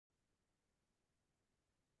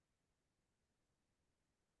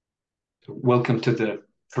So welcome to the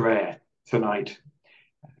prayer tonight.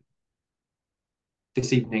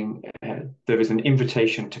 This evening, there is an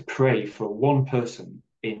invitation to pray for one person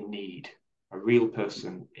in need, a real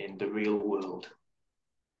person in the real world.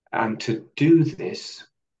 And to do this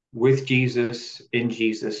with Jesus, in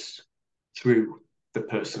Jesus, through the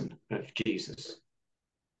person of Jesus.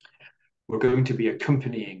 We're going to be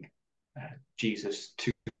accompanying Jesus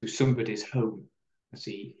to somebody's home as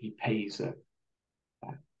he pays a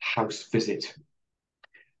house visit.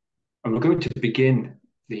 And we're going to begin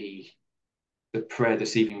the prayer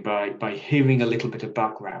this evening by hearing a little bit of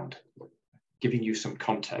background, giving you some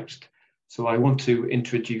context. So I want to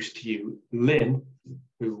introduce to you Lynn,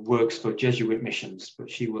 who works for Jesuit Missions, but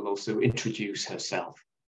she will also introduce herself.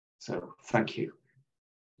 So thank you,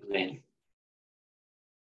 Lynn.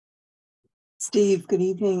 Steve, good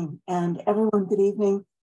evening, and everyone, good evening.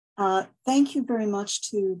 Thank you very much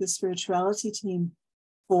to the spirituality team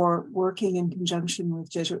for working in conjunction with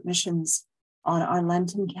Jesuit Missions on our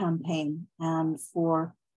Lenten campaign and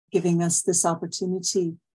for giving us this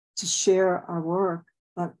opportunity to share our work,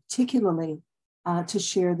 but particularly to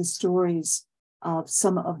share the stories of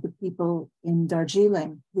some of the people in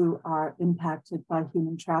Darjeeling who are impacted by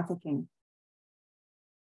human trafficking.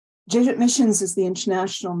 Jesuit Missions is the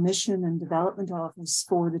international mission and development office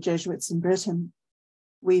for the Jesuits in Britain.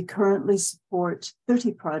 We currently support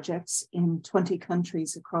 30 projects in 20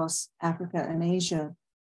 countries across Africa and Asia.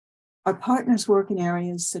 Our partners work in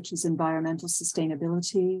areas such as environmental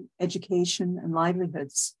sustainability, education, and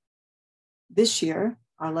livelihoods. This year,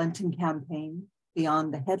 our Lenten campaign,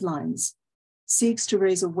 Beyond the Headlines, seeks to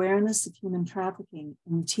raise awareness of human trafficking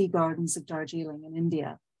in the tea gardens of Darjeeling in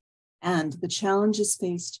India and the challenges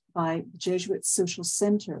faced by the Jesuit Social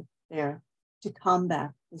Center there to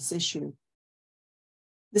combat this issue.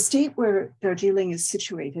 The state where Darjeeling is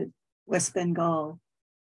situated, West Bengal,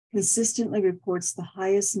 consistently reports the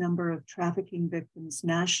highest number of trafficking victims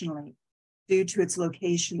nationally due to its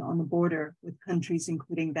location on the border with countries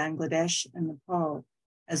including Bangladesh and Nepal,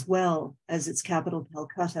 as well as its capital,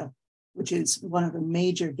 Calcutta, which is one of the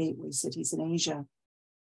major gateway cities in Asia.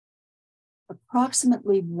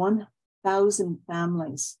 Approximately 1,000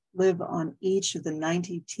 families live on each of the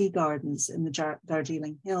 90 tea gardens in the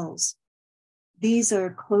Darjeeling Hills. These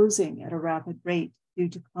are closing at a rapid rate due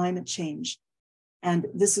to climate change, and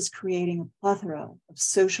this is creating a plethora of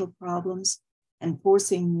social problems and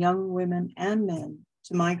forcing young women and men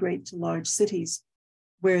to migrate to large cities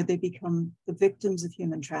where they become the victims of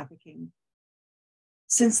human trafficking.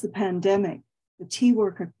 Since the pandemic, the tea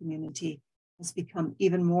worker community has become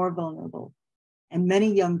even more vulnerable, and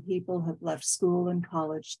many young people have left school and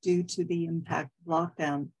college due to the impact of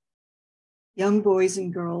lockdown. Young boys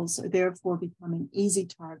and girls are therefore becoming easy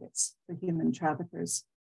targets for human traffickers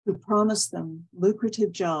who promise them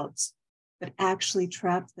lucrative jobs, but actually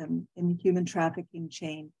trap them in the human trafficking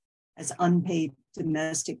chain as unpaid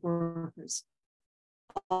domestic workers,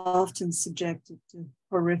 often subjected to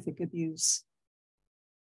horrific abuse.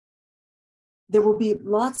 There will be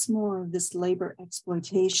lots more of this labor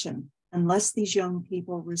exploitation unless these young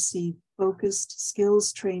people receive focused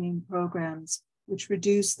skills training programs which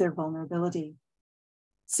reduce their vulnerability.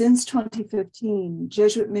 Since 2015,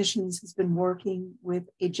 Jesuit Missions has been working with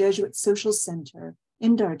a Jesuit social center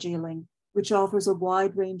in Darjeeling, which offers a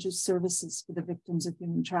wide range of services for the victims of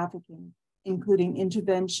human trafficking, including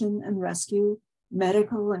intervention and rescue,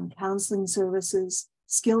 medical and counseling services,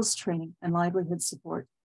 skills training, and livelihood support,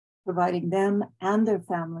 providing them and their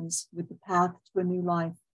families with the path to a new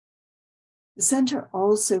life. The center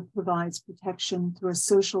also provides protection through a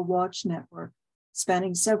social watch network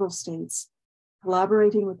spanning several states,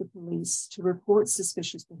 collaborating with the police to report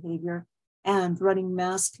suspicious behavior and running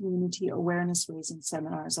mass community awareness raising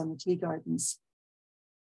seminars on the tea gardens.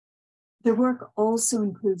 Their work also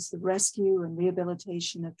includes the rescue and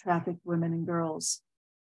rehabilitation of trafficked women and girls.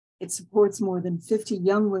 It supports more than 50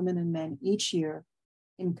 young women and men each year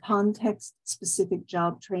in context-specific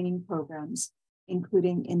job training programs,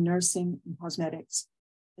 including in nursing and cosmetics,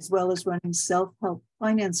 as well as running self-help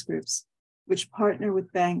finance groups, which partner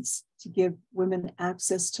with banks to give women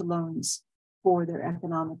access to loans for their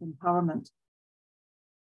economic empowerment.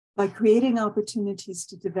 By creating opportunities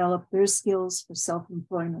to develop their skills for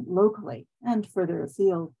self-employment locally and further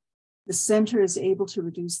afield, the center is able to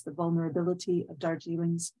reduce the vulnerability of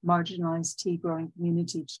Darjeeling's marginalized tea growing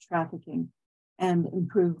community to trafficking and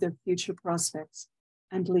improve their future prospects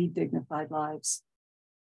and lead dignified lives.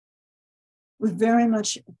 We very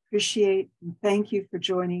much appreciate and thank you for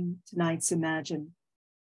joining tonight's Imagine.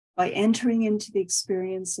 By entering into the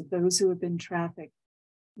experience of those who have been trafficked,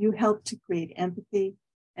 you help to create empathy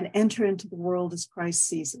and enter into the world as Christ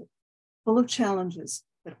sees it, full of challenges,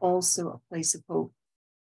 but also a place of hope.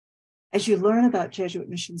 As you learn about Jesuit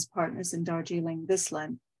missions partners in Darjeeling this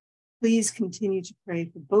Lent, please continue to pray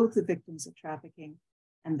for both the victims of trafficking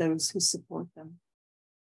and those who support them.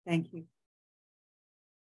 Thank you.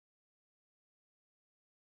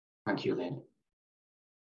 Thank you, Lynn.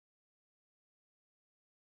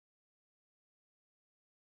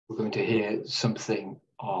 We're going to hear something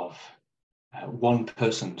of one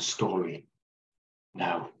person's story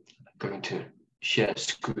now. I'm going to share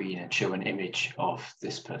screen and show an image of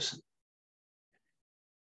this person.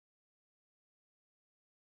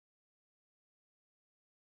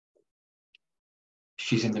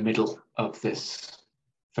 She's in the middle of this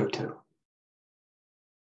photo.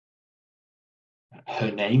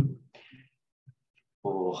 Her name,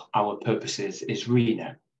 for our purposes, is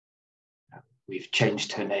Rena. We've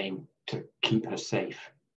changed her name to keep her safe.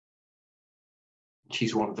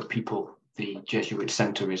 She's one of the people the Jesuit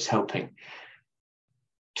Center is helping.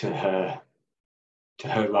 To her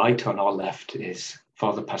right, on our left, is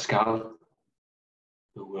Father Pascal,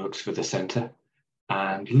 who works for the center,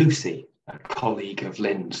 and Lucy, a colleague of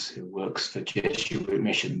Lynn's who works for Jesuit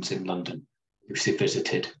missions in London. Lucy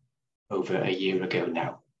visited over a year ago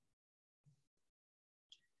now.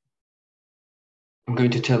 I'm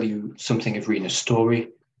going to tell you something of Rena's story.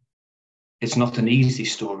 It's not an easy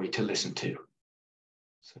story to listen to,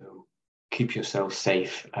 so keep yourself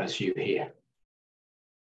safe as you hear.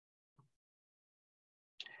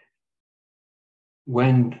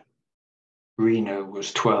 When Rena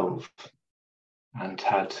was 12 and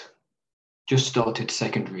had just started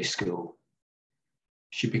secondary school,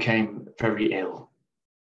 she became very ill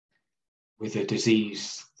with a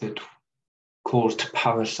disease that caused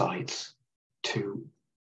parasites to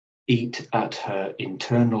eat at her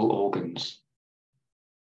internal organs.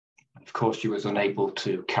 And of course, she was unable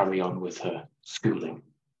to carry on with her schooling.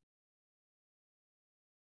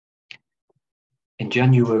 In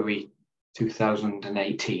January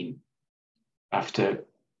 2018, after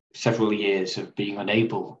several years of being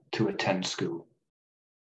unable to attend school,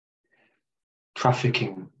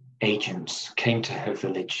 trafficking agents came to her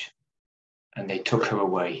village and they took her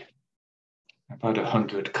away, about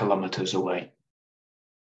 100 kilometers away,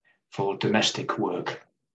 for domestic work.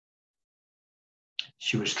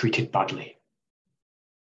 She was treated badly.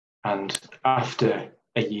 And after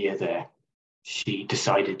a year there, she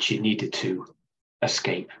decided she needed to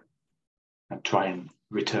escape and try and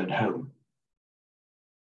return home.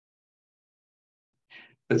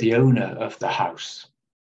 But the owner of the house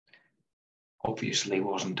obviously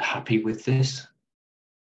wasn't happy with this.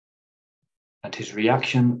 And his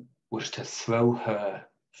reaction was to throw her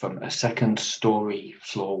from a second-story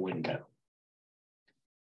floor window.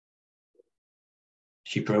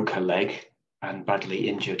 She broke her leg and badly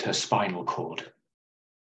injured her spinal cord.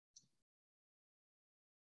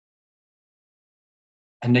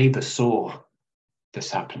 A neighbour saw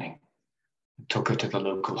this happening, took her to the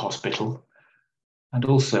local hospital, and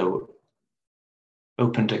also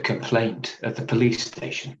opened a complaint at the police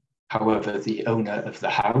station. However, the owner of the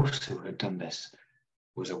house who had done this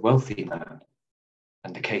was a wealthy man,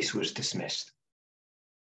 and the case was dismissed.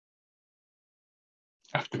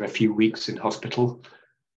 After a few weeks in hospital,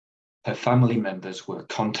 her family members were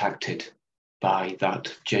contacted by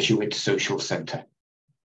that Jesuit social center.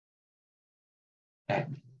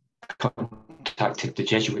 Contacted the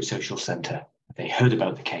Jesuit social center. They heard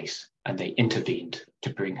about the case and they intervened to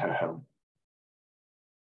bring her home.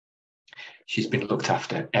 She's been looked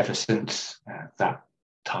after ever since that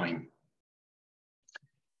time.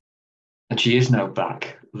 And she is now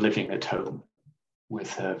back living at home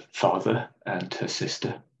with her father and her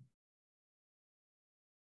sister.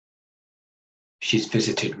 She's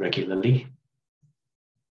visited regularly.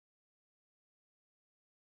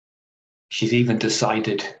 She's even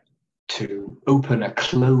decided to open a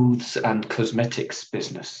clothes and cosmetics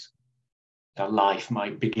business. Her life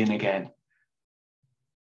might begin again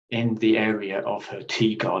in the area of her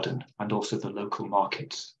tea garden and also the local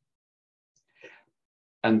markets.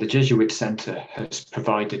 And the Jesuit Center has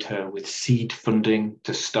provided her with seed funding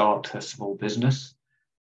to start her small business,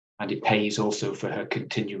 and it pays also for her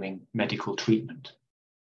continuing medical treatment.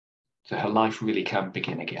 So her life really can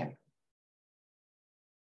begin again.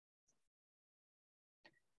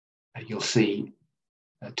 You'll see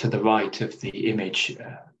to the right of the image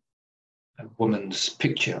a woman's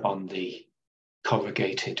picture on the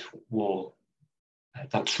corrugated wall.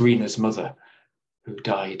 That's Rena's mother, who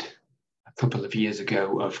died a couple of years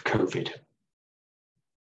ago of COVID.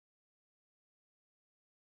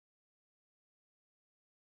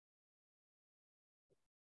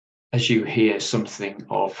 As you hear something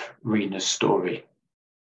of Rena's story,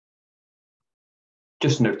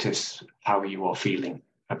 Just notice how you are feeling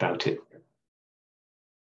about it.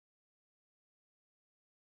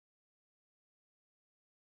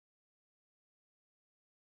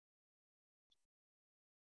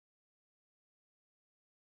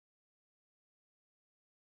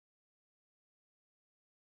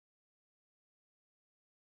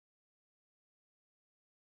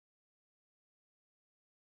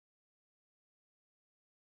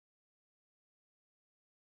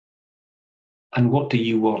 And what do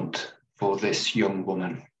you want for this young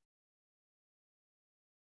woman?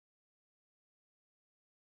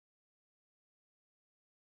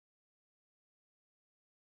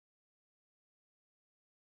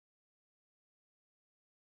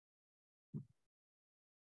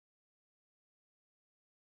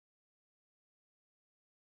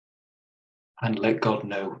 And let God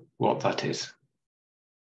know what that is.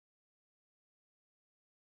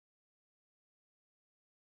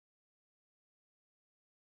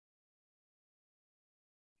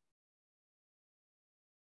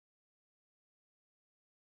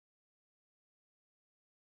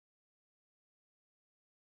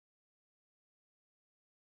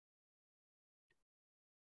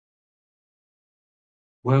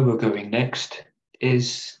 Where we're going next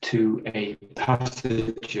is to a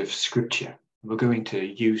passage of scripture. We're going to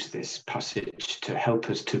use this passage to help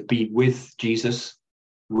us to be with Jesus,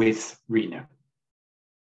 with Rena.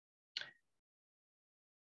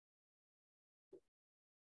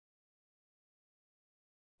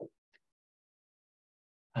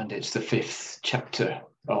 And it's the 5th chapter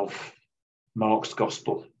of Mark's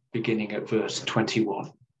Gospel, beginning at verse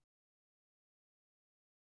 21.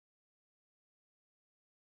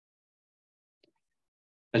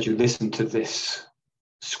 As you listen to this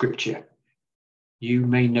scripture, you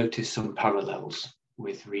may notice some parallels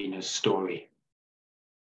with Rena's story.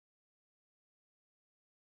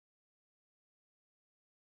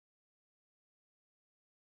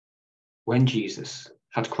 When Jesus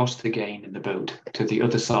had crossed again in the boat to the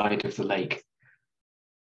other side of the lake,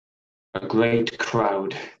 a great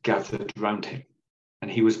crowd gathered round him, and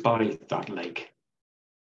he was by that lake.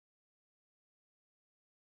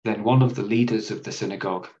 Then one of the leaders of the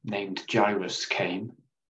synagogue, named Jairus, came,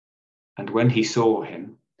 and when he saw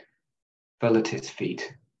him, fell at his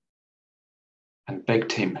feet and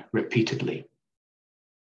begged him repeatedly,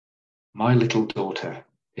 "My little daughter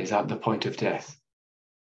is at the point of death.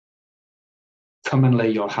 Come and lay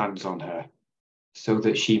your hands on her, so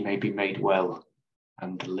that she may be made well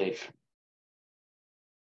and live."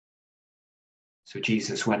 So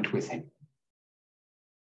Jesus went with him.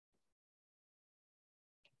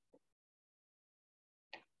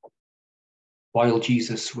 While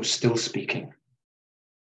Jesus was still speaking,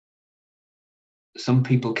 some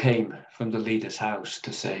people came from the leader's house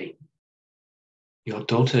to say, "Your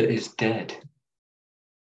daughter is dead.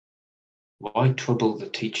 Why trouble the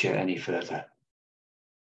teacher any further?"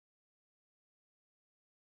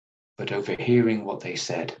 But overhearing what they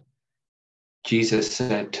said, Jesus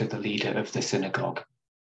said to the leader of the synagogue,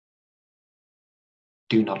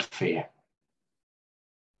 "Do not fear,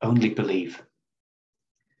 only believe."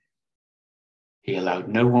 He allowed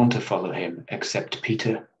no one to follow him except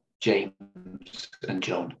Peter, James, and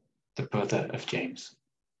John, the brother of James.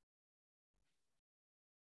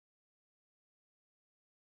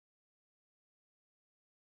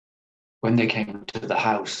 When they came to the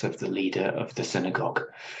house of the leader of the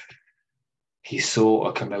synagogue, he saw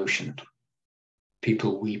a commotion,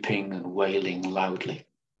 people weeping and wailing loudly.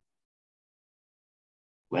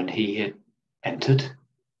 When he had entered,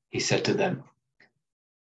 he said to them,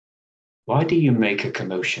 "Why do you make a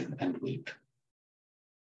commotion and weep?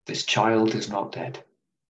 This child is not dead,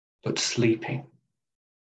 but sleeping."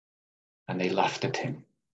 And they laughed at him.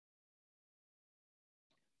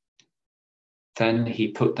 Then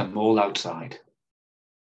he put them all outside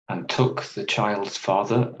and took the child's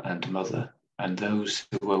father and mother and those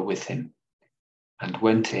who were with him and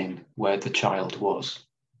went in where the child was.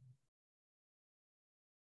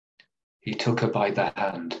 He took her by the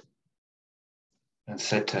hand and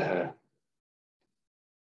said to her,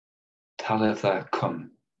 "Talitha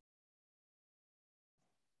cum,"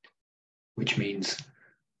 which means,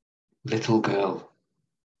 "Little girl,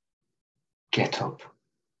 get up."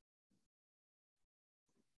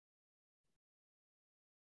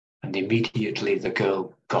 And immediately the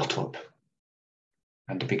girl got up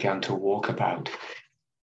and began to walk about.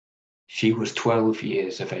 She was 12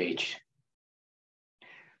 years of age.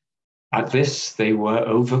 At this, they were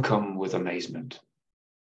overcome with amazement.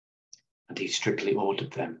 And he strictly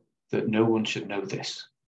ordered them that no one should know this,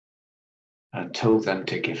 and told them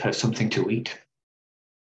to give her something to eat.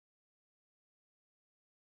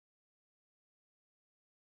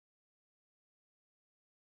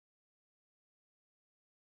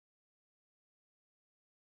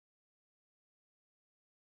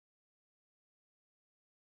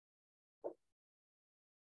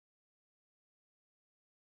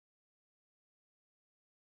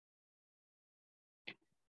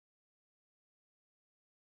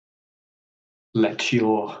 Let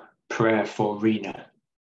your prayer for Rena,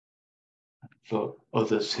 for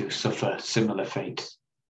others who suffer similar fates,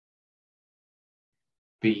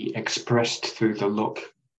 be expressed through the look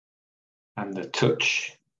and the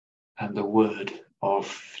touch and the word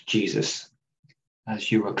of Jesus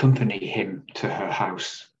as you accompany him to her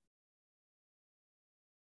house.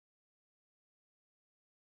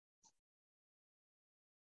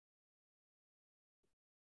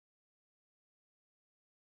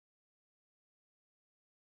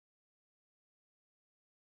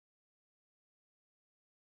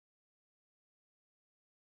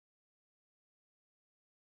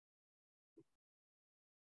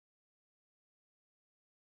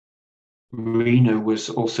 Rena was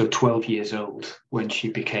also 12 years old when she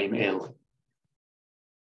became ill.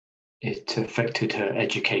 It affected her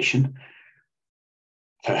education,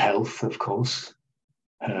 her health, of course,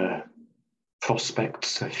 her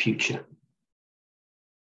prospects, her future.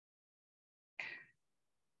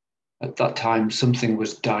 At that time, something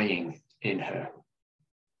was dying in her.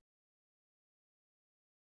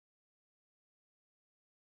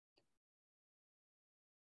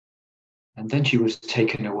 And then she was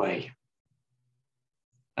taken away.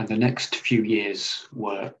 And the next few years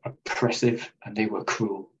were oppressive and they were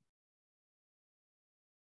cruel.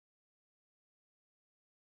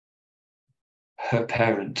 Her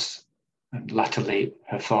parents, and latterly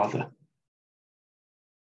her father,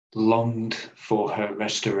 longed for her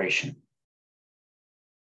restoration.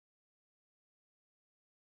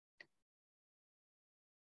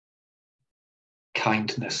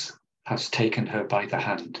 Kindness has taken her by the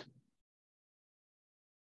hand.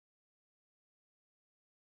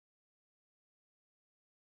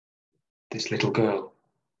 This little girl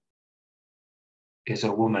is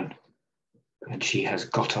a woman, and she has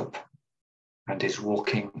got up and is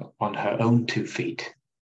walking on her own 2 feet.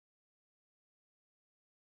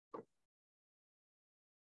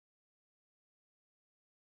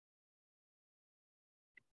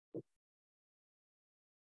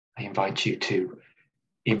 I invite you to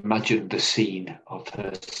imagine the scene of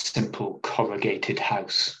her simple corrugated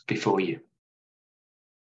house before you,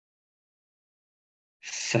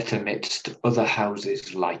 set amidst other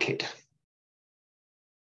houses like it.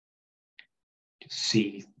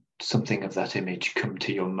 See something of that image come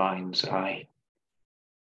to your mind's eye.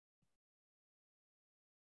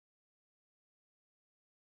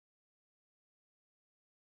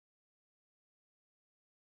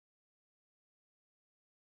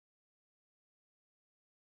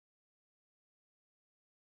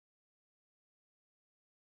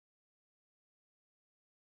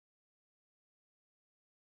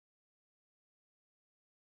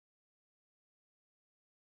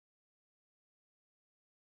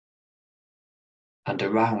 And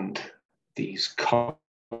around these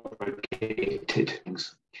corrugated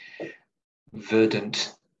things,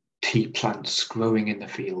 verdant tea plants growing in the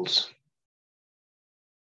fields.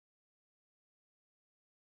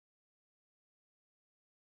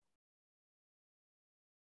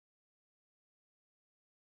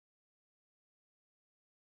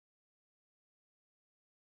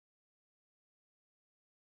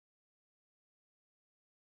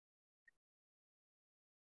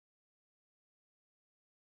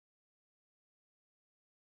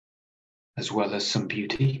 As well as some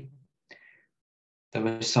beauty. There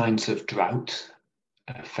are signs of drought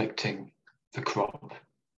affecting the crop.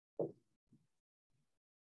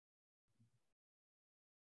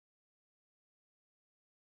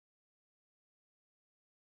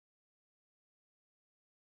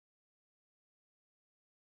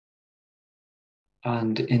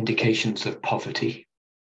 And indications of poverty.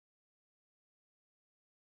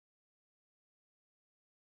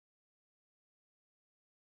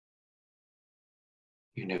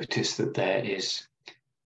 You notice that there is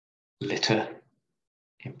litter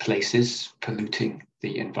in places polluting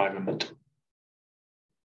the environment.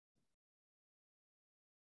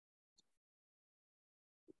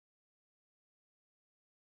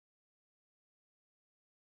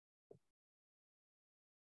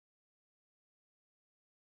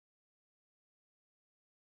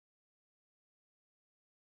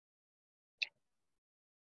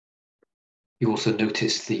 You also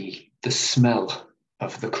notice the smell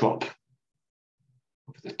of the crop,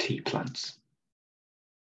 of the tea plants.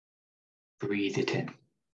 Breathe it in.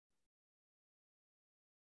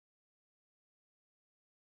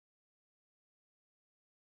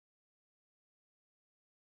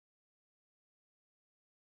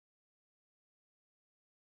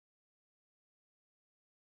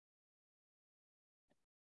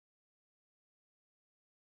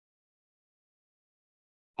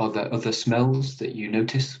 Are there other smells that you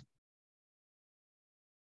notice?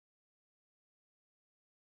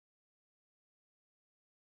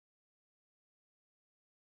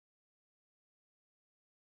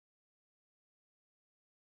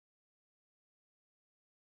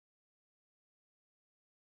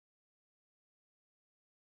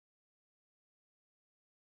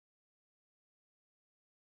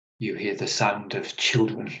 You hear the sound of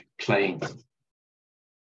children playing.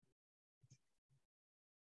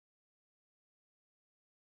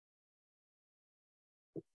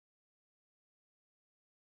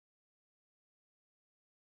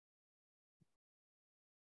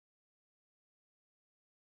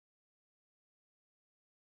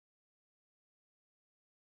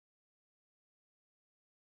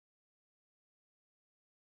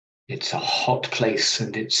 It's a hot place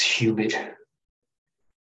and it's humid.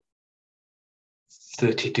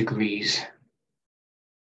 30 degrees.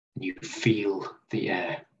 You feel the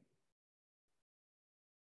air.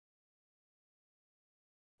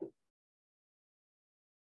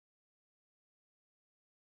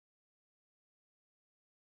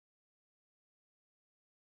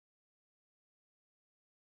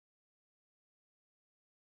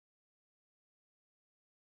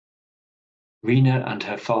 Rena and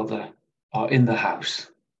her father are in the house.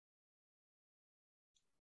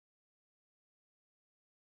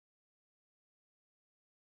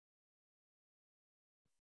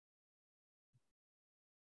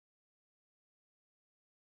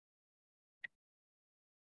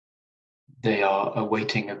 They are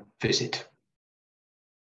awaiting a visit.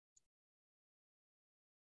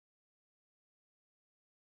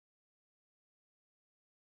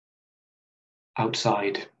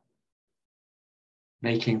 Outside,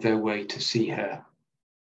 making their way to see her,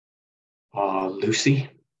 are Lucy,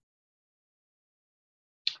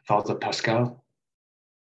 Father Pascal,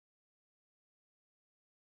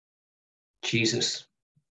 Jesus,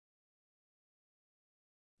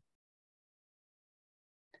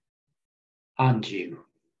 and you.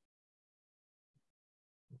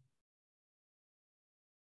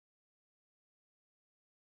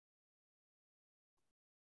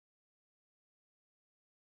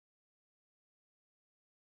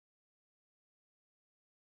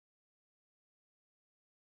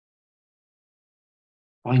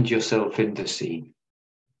 Find yourself in the scene.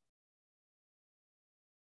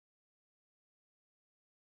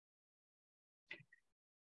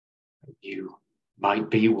 You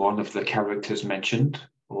might be one of the characters mentioned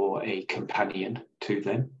or a companion to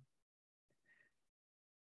them.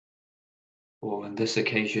 Or on this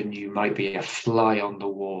occasion, you might be a fly on the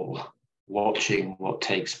wall, watching what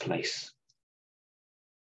takes place.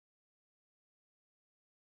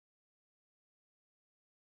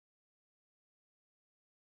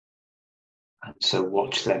 And so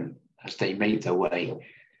watch them as they make their way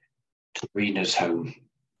to Rena's home.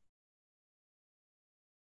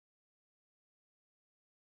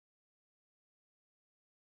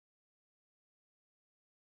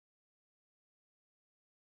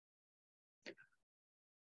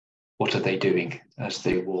 What are they doing as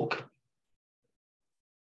they walk?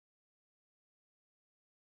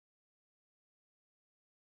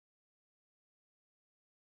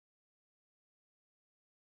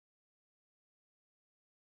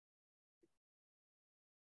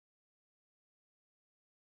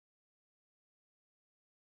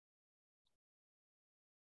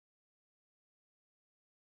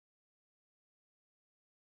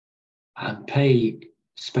 And pay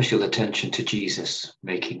special attention to Jesus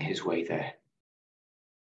making his way there.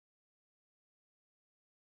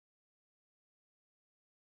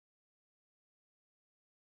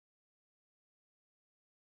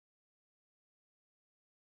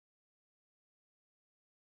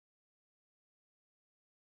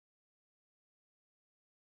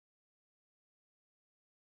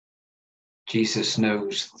 Jesus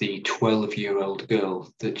knows the 12-year-old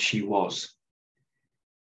girl that she was,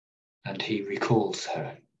 and he recalls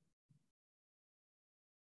her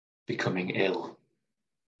becoming ill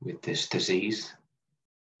with this disease.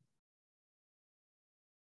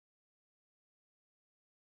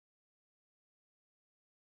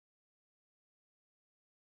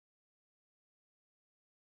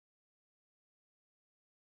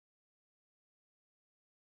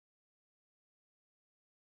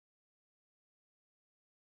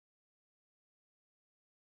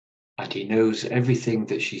 And he knows everything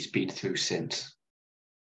that she's been through since.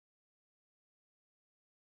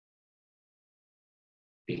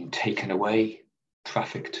 Being taken away,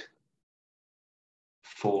 trafficked,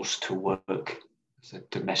 forced to work as a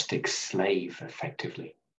domestic slave,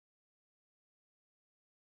 effectively.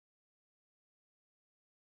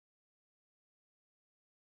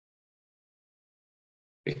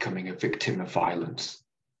 Becoming a victim of violence.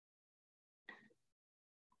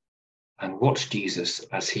 And watch Jesus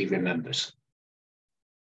as he remembers.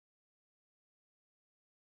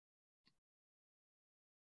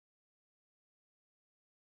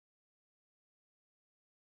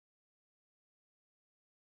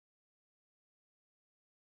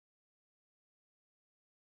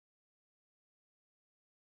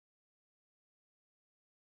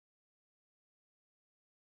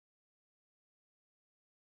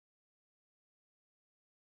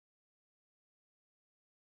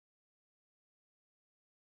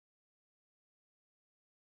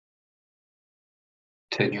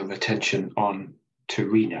 turn your attention on to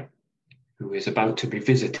Rena, who is about to be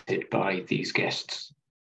visited by these guests,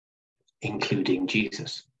 including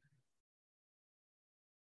Jesus.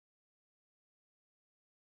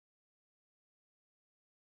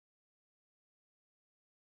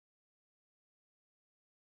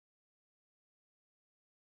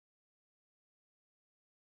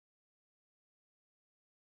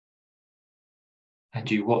 And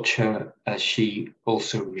you watch her as she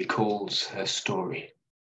also recalls her story.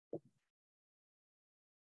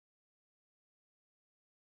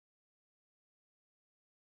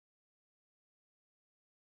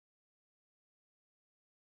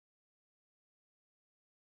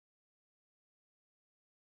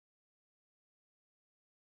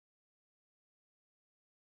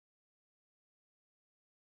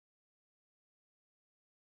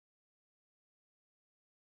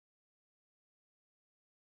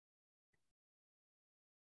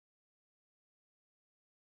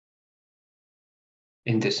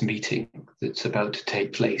 In this meeting that's about to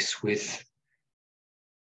take place with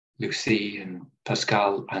Lucy and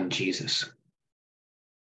Pascal and Jesus,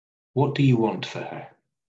 what do you want for her?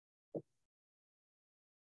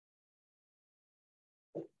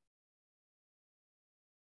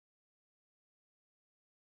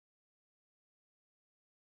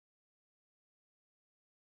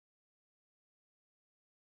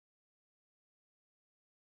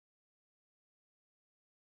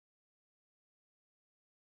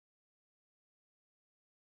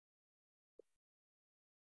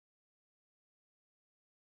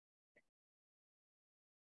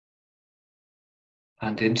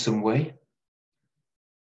 And in some way,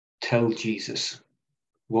 tell Jesus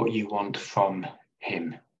what you want from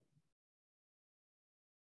him.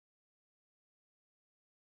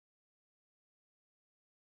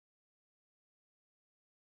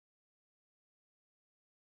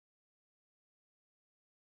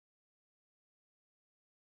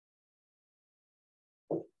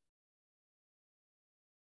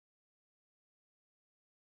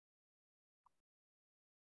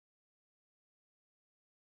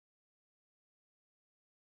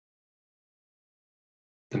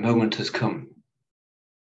 The moment has come,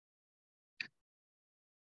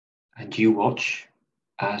 and you watch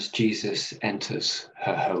as Jesus enters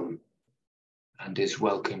her home and is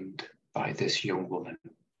welcomed by this young woman.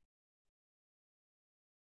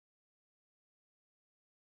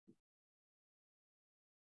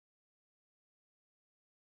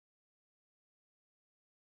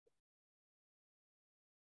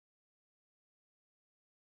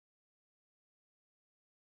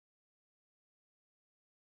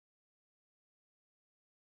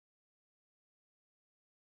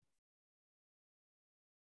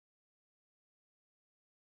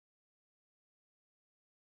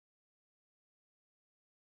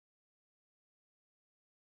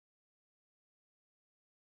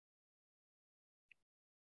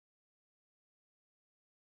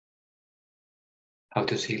 How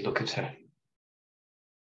does he look at her?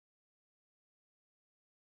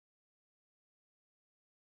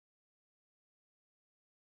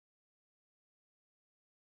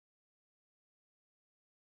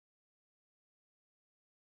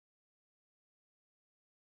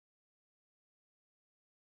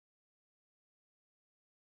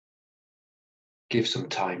 Give some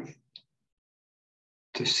time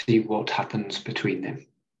to see what happens between them.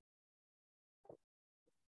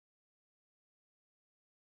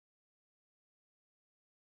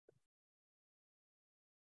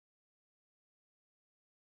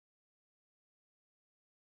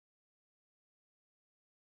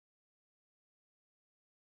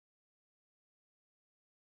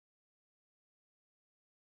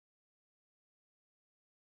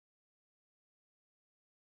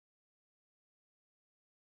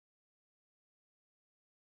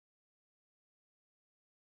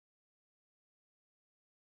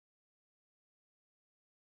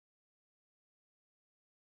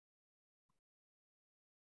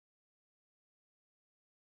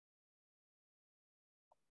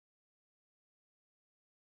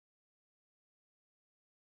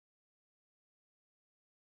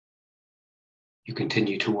 You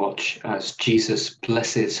continue to watch as Jesus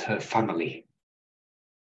blesses her family.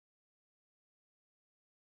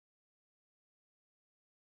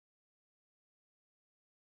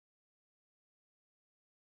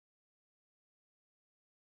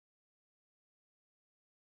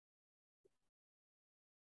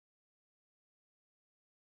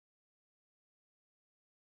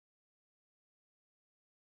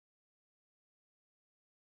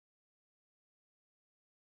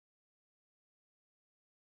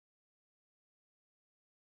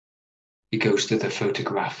 He goes to the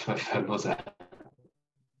photograph of her mother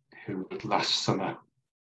who last summer,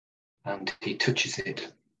 and he touches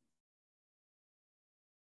it.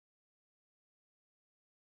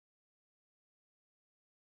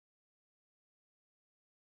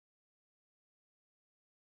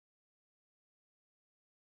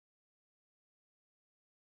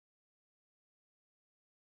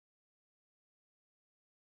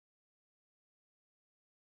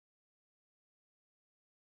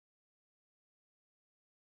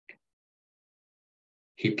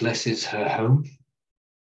 He blesses her home.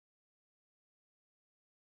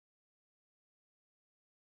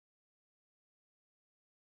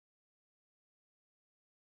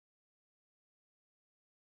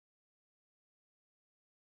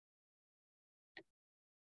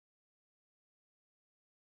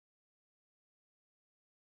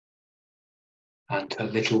 And her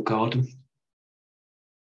little garden.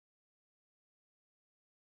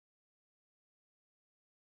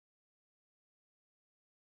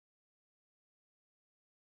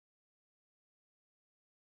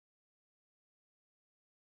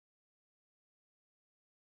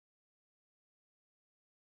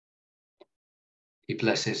 He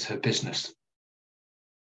blesses her business.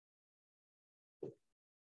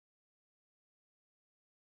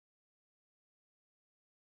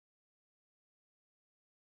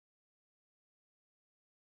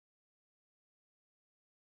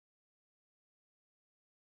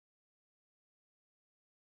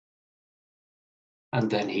 And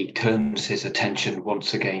then he turns his attention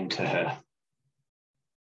once again to her.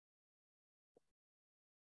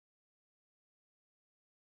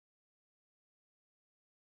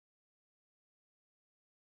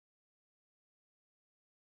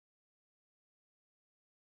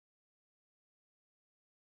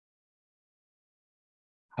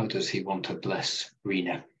 How does he want to bless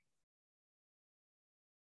Rena?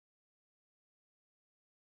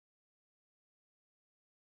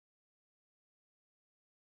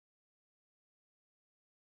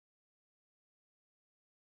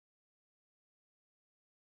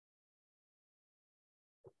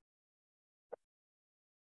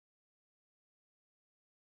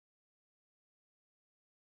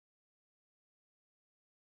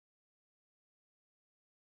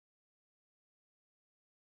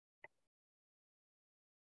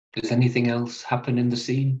 Does anything else happen in the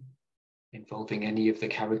scene involving any of the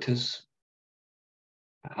characters?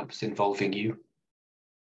 Perhaps involving you?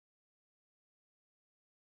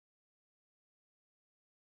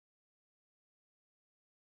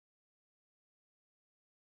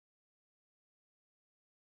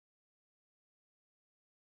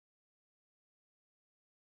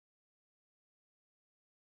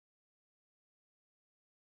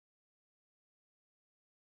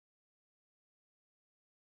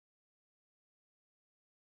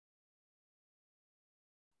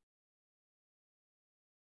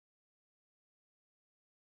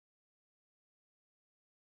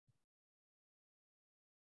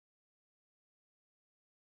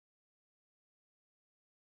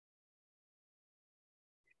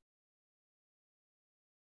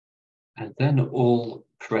 And then all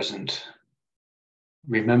present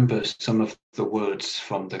remember some of the words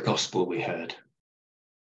from the gospel we heard.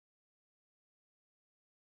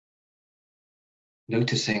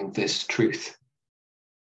 Noticing this truth,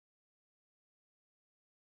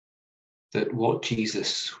 that what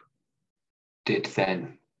Jesus did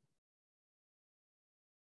then,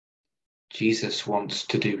 Jesus wants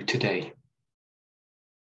to do today.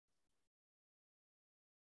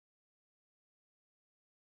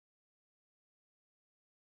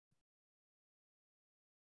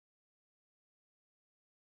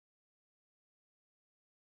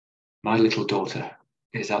 My little daughter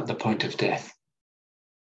is at the point of death.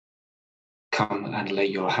 Come and lay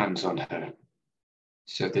your hands on her,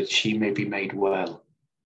 so that she may be made well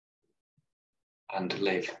and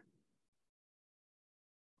live.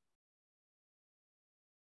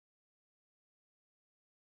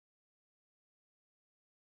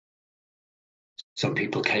 Some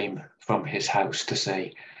people came from his house to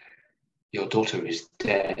say, "Your daughter is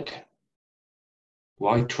dead.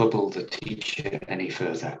 Why trouble the teacher any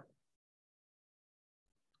further?"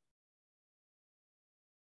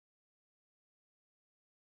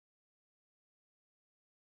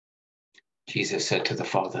 Jesus said to the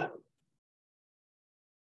father,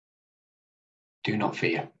 "Do not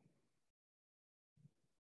fear,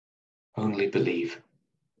 only believe."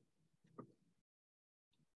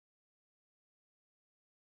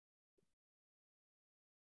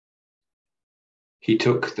 He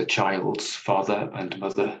took the child's father and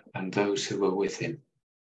mother and those who were with him,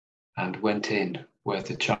 and went in where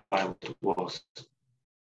the child was.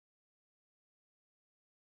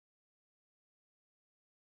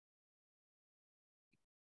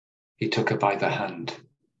 He took her by the hand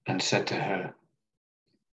and said to her,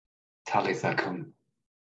 Talitha cum,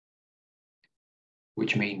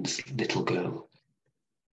 which means, little girl,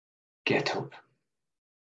 get up.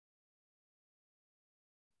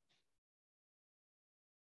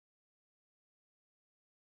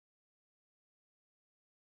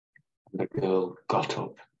 And the girl got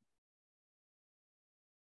up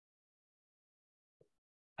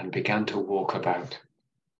and began to walk about.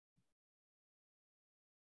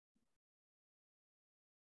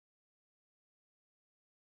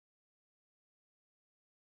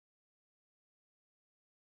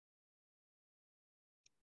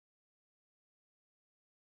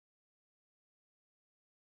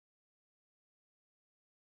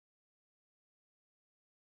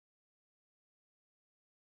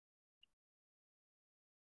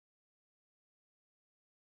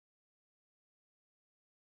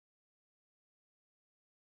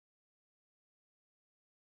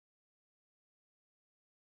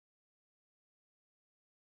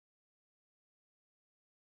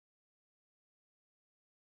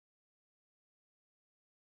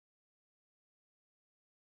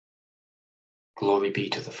 Glory be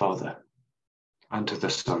to the Father, and to the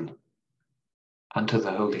Son, and to the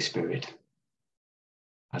Holy Spirit,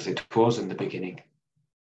 as it was in the beginning,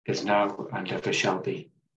 is now, and ever shall be,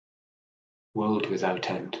 world without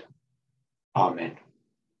end. Amen.